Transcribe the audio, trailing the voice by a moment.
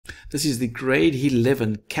This is the grade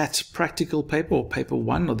 11 CAT practical paper, or paper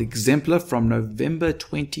 1, or the exemplar from November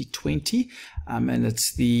 2020. And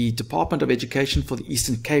it's the Department of Education for the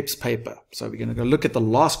Eastern Cape's paper. So we're going to go look at the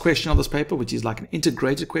last question of this paper, which is like an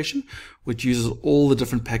integrated question, which uses all the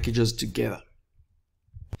different packages together.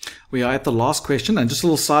 We are at the last question, and just a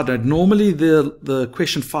little side note, normally the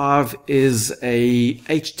question 5 is a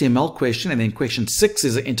HTML question, and then question 6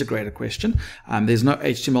 is an integrated question. There's no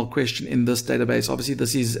HTML question in this database. Obviously,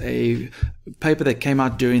 this is a paper that came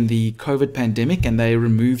out during the COVID pandemic, and they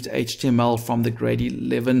removed HTML from the grade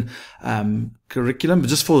 11 curriculum. But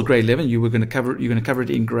just for grade 11, you're going to cover it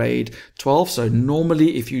in grade 12. So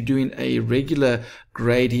normally, if you're doing a regular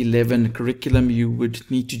grade 11 curriculum, you would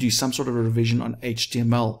need to do some sort of a revision on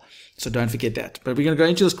HTML. So don't forget that. But we're going to go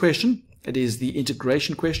into this question. It is the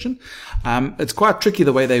integration question. It's quite tricky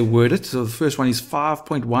the way they word it. So the first one is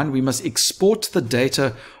 5.1. We must export the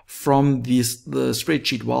data from the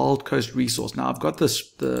spreadsheet Wild Coast resource. Now I've got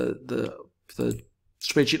this the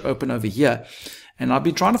spreadsheet open over here, and I've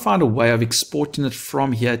been trying to find a way of exporting it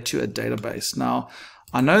from here to a database. Now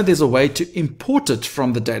I know there's a way to import it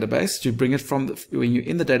from the database, to bring it from when you're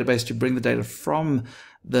in the database, to bring the data from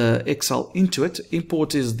the Excel into it.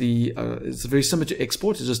 Import is it's very similar to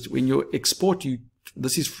export. It's just when you export,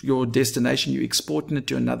 this is your destination, you're exporting it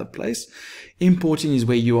to another place. Importing is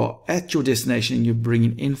where you are at your destination and you're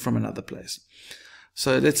bringing in from another place.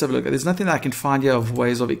 So let's have a look. There's nothing that I can find here of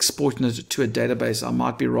ways of exporting it to a database. I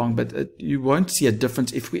might be wrong, but you won't see a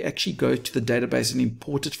difference if we actually go to the database and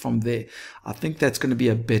import it from there. I think that's going to be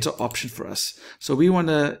a better option for us. So we want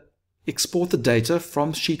to export the data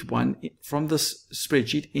from sheet 1, from this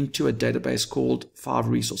spreadsheet, into a database called 5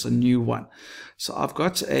 Resource, a new one. So I've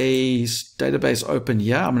got a database open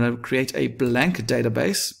here. I'm going to create a blank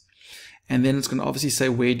database. And then it's going to obviously say,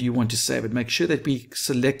 where do you want to save it? Make sure that we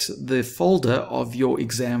select the folder of your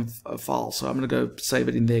exam file. So I'm going to go save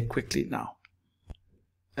it in there quickly now.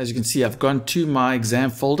 As you can see, I've gone to my exam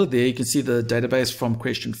folder. There you can see the database from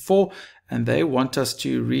question 4. And they want us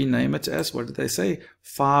to rename it as, what did they say?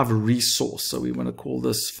 5 Resource. So we want to call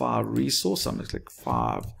this 5 Resource. I'm going to click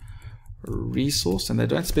 5 Resource. And they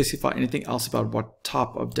don't specify anything else about what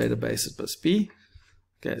type of database it must be.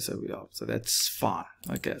 Okay, so that's fine.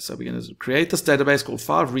 Okay, so we're going to create this database called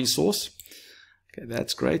 5 Resource. Okay,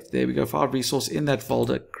 that's great. There we go, 5 Resource in that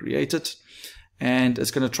folder, create it. And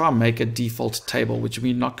it's going to try and make a default table, which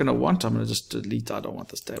we're not going to want. I'm going to just delete. I don't want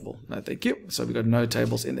this table. No, thank you. So we've got no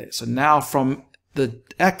tables in there. So now from the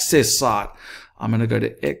access side, I'm going to go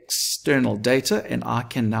to external data, and I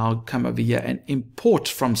can now come over here and import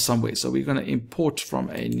from somewhere. So we're going to import from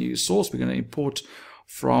a new source. We're going to import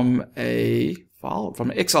from a file, from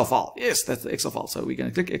an Excel file. Yes, that's the Excel file. So we're going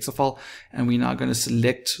to click Excel file, and we're now going to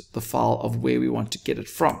select the file of where we want to get it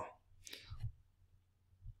from.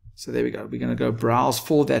 So there we go. We're going to go browse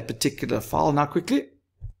for that particular file now quickly.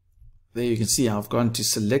 There you can see I've gone to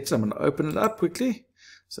select. I'm going to open it up quickly.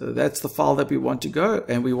 So that's the file that we want to go,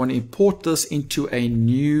 and we want to import this into a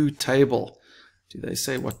new table. Do they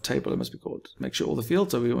say what table it must be called? Make sure all the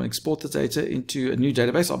fields. So we want to export the data into a new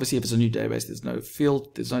database. Obviously, if it's a new database, there's no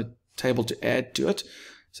field, there's no table to add to it.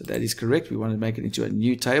 So that is correct. We want to make it into a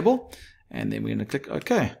new table, and then we're going to click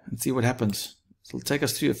OK and see what happens. So it'll take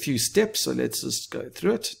us through a few steps. So let's just go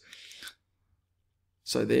through it.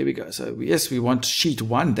 So there we go. So yes, we want sheet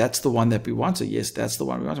 1. That's the one that we want. So yes, that's the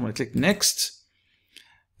one we want. I'm going to click next.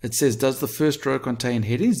 It says, does the first row contain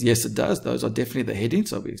headings? Yes, it does. Those are definitely the headings.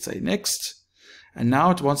 So we say next. And now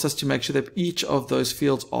it wants us to make sure that each of those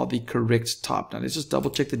fields are the correct type. Now let's just double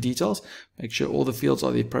check the details. Make sure all the fields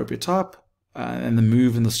are the appropriate type. And the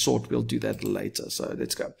move and the sort, we'll do that later. So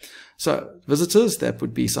let's go. So visitors, that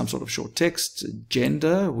would be some sort of short text.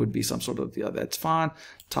 Gender would be some sort of, yeah, that's fine.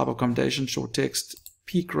 Type of accommodation, short text.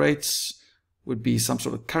 Peak rates would be some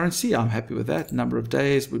sort of currency. I'm happy with that. Number of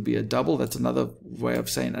days would be a double. That's another way of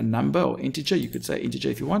saying a number or integer. You could say integer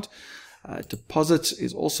if you want. Deposit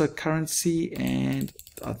is also currency, and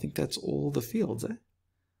I think that's all the fields.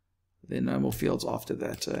 There are no more fields after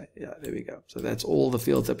that. Yeah, there we go. So that's all the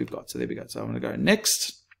fields that we've got. So there we go. So I'm going to go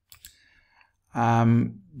next.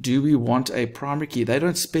 Do we want a primary key? They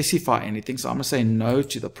don't specify anything, so I'm going to say no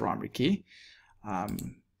to the primary key.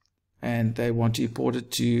 And they want to import it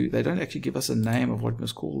to, they don't actually give us a name of what we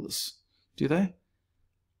must call this, do they?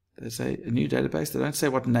 They say a new database. They don't say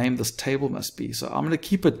what name this table must be. So I'm going to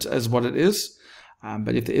keep it as what it is.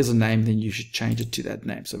 But if there is a name, then you should change it to that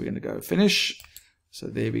name. So we're going to go finish. So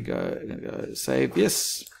there we go. We're going to go save.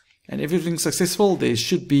 Yes. And everything's successful. There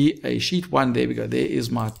should be a sheet 1. There we go. There is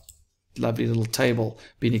my lovely little table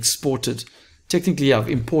being exported. Technically, I've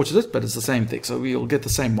imported it, but it's the same thing. So we'll get the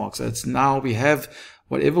same mark. So it's now we have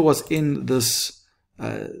whatever was in this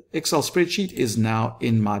Excel spreadsheet is now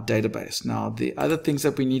in my database. Now, the other things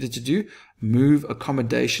that we needed to do, move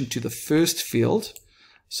accommodation to the first field.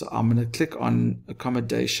 So I'm going to click on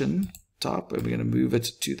accommodation type, and we're going to move it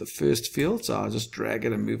to the first field. So I'll just drag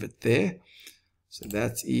it and move it there. So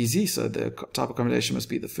that's easy. So the type of accommodation must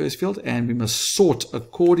be the first field, and we must sort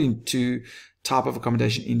according to type of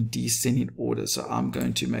accommodation in descending order. So I'm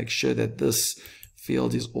going to make sure that this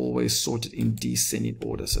field is always sorted in descending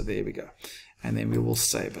order. So there we go. And then we will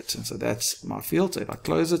save it. And so that's my field. So if I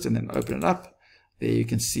close it and then open it up, there you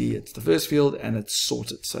can see it's the first field and it's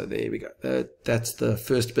sorted. So there we go. That's the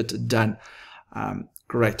first bit done.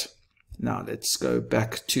 Great. Now let's go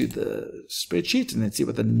back to the spreadsheet and then see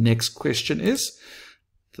what the next question is.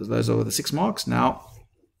 So those are the 6 marks. Now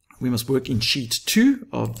we must work in sheet 2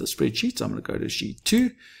 of the spreadsheet. So I'm going to go to sheet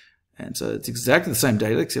 2. And so it's exactly the same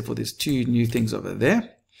data, except for there's 2 new things over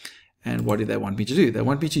there. And what do they want me to do? They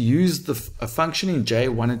want me to use a function in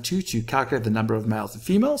J1 and 2 to calculate the number of males and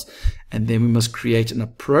females. And then we must create an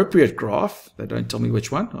appropriate graph. They don't tell me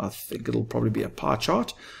which one. I think it'll probably be a pie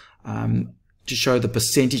chart to show the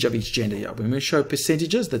percentage of each gender here. When we show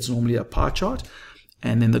percentages, that's normally a pie chart.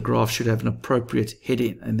 And then the graph should have an appropriate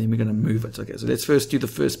heading. And then we're going to move it. Okay, so let's first do the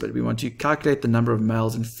first bit. We want to calculate the number of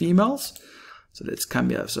males and females. So let's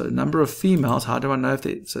come here. So number of females, how do I know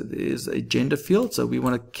if so there's a gender field. So we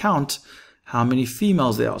want to count how many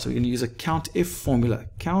females there are. So we're going to use a COUNTIF formula.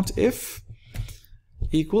 COUNTIF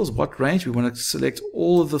equals what range? We want to select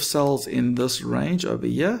all of the cells in this range over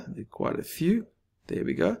here. There are quite a few. There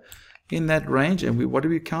we go. In that range, and what are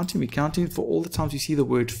we counting? We're counting for all the times you see the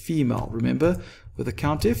word female. Remember, with a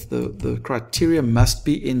COUNTIF, the criteria must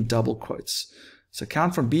be in double quotes. So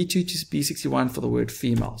count from B2 to B61 for the word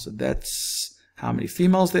female. So that's how many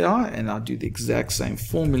females there are, and I'll do the exact same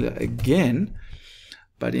formula again,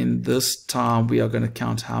 but in this time we are going to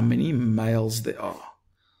count how many males there are.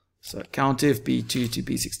 So COUNTIF B2 to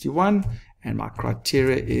B61, and my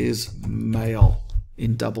criteria is male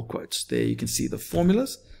in double quotes. There you can see the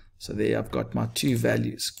formulas. So there I've got my 2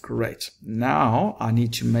 values. Great. Now I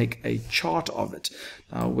need to make a chart of it.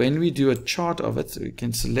 Now when we do a chart of it, we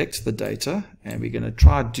can select the data, and we're going to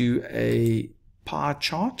try to do a pie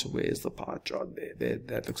chart. Where's the pie chart? There,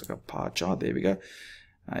 that looks like a pie chart. There we go.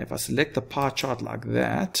 If I select the pie chart like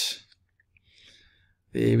that,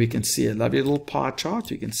 there we can see a lovely little pie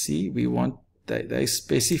chart. You can see we want they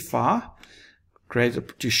specify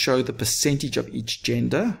create to show the percentage of each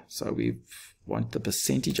gender. So we want the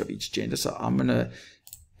percentage of each gender. So I'm going to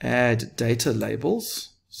add data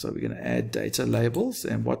labels. So we're going to add data labels,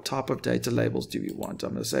 and what type of data labels do we want?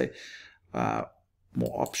 I'm going to say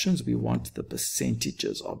more options. We want the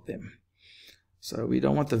percentages of them. So we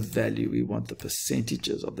don't want the value, we want the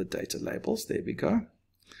percentages of the data labels. There we go.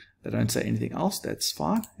 They don't say anything else, that's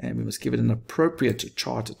fine. And we must give it an appropriate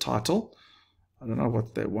chart title. I don't know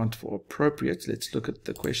what they want for appropriate. Let's look at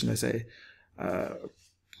the question. They say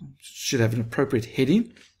should have an appropriate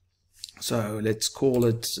heading. So let's call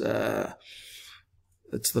it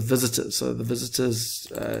it's the visitors. So the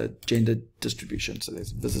visitors gender distribution. So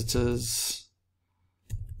there's visitors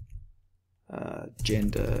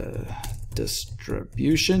gender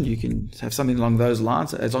distribution. You can have something along those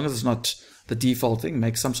lines, as long as it's not the default thing.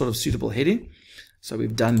 Make some sort of suitable heading. So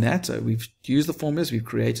we've done that. So we've used the formulas, we've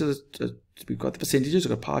created we've got the percentages, we've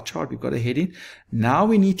got a pie chart, we've got a heading. Now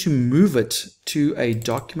we need to move it to a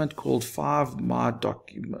document called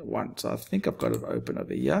 5mydocument1. So I think I've got it open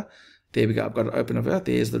over here. There we go. I've got it open over here.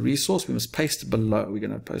 There's the resource. We must paste it below. We're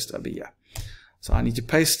going to post over here. So I need to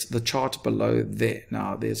paste the chart below there.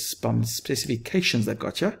 Now there's some specifications they've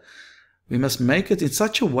got here. We must make it in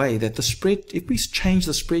such a way that if we change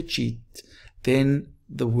the spreadsheet, then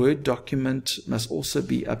the Word document must also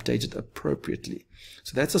be updated appropriately.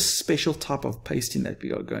 So that's a special type of pasting that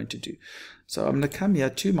we are going to do. So I'm going to come here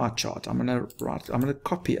to my chart. I'm going to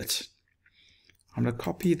copy it. I'm going to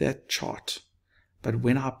copy that chart. But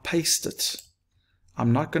when I paste it,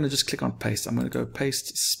 I'm not going to just click on paste. I'm going to go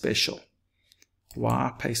paste special.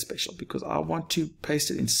 Why paste special? Because I want to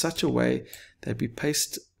paste it in such a way that we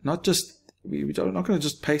paste not just, we're not going to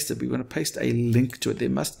just paste it, we're going to paste a link to it. It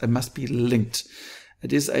must be linked.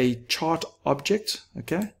 It is a chart object,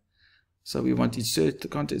 okay? So we want to insert the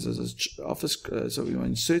content as an office, so we want to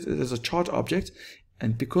insert it as a chart object,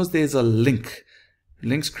 and because there's a link,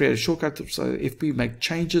 links create a shortcut, so if we make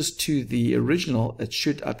changes to the original, it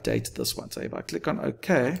should update this one. So if I click on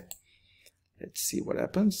OK, let's see what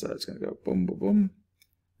happens. So it's going to go boom, boom, boom.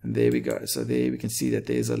 And there we go. So there we can see that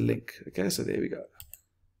there's a link. Okay, so there we go.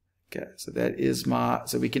 Okay, so that is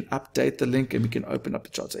so we can update the link and we can open up the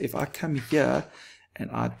chart. So if I come here and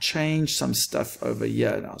I change some stuff over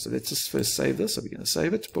here now. So let's just first save this. So we're going to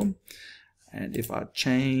save it. Boom. And if I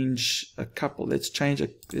change a couple, let's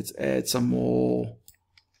add some more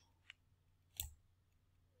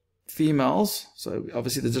females. So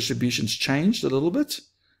obviously the distribution's changed a little bit.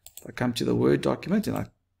 If I come to the Word document and I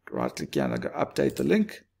right click here and I go update the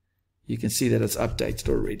link, you can see that it's updated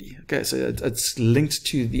already. Okay, so it's linked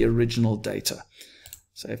to the original data.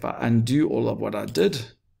 So if I undo all of what I did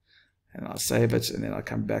and I'll save it and then I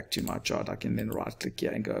come back to my chart, I can then right click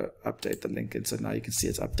here and go update the link, and so now you can see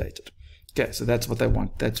it's updated. Okay, so that's what they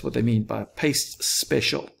want. That's what they mean by paste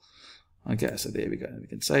special. Okay, so there we go. We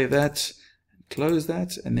can save that, close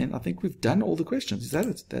that, and then I think we've done all the questions. Is that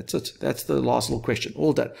it? That's it. That's the last little question.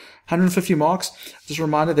 All done. 150 marks. Just a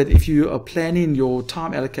reminder that if you are planning your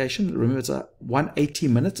time allocation, remember it's 180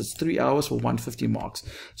 minutes. It's 3 hours for 150 marks.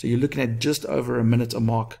 So you're looking at just over a minute a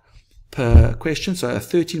mark per question. So a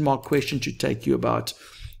 13-mark question should take you about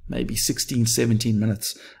maybe 16, 17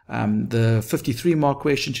 minutes. The 53-mark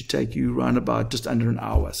question should take you around about just under an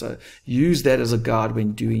hour. So use that as a guide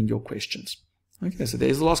when doing your questions. Okay, so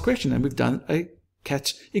there's the last question, and we've done a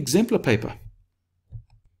CAT exemplar paper.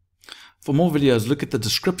 For more videos, look at the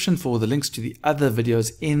description for the links to the other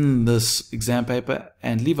videos in this exam paper,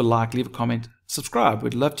 and leave a like, leave a comment, subscribe.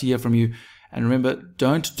 We'd love to hear from you. And remember,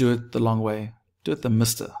 don't do it the long way. Do it the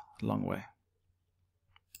Mr. Long way.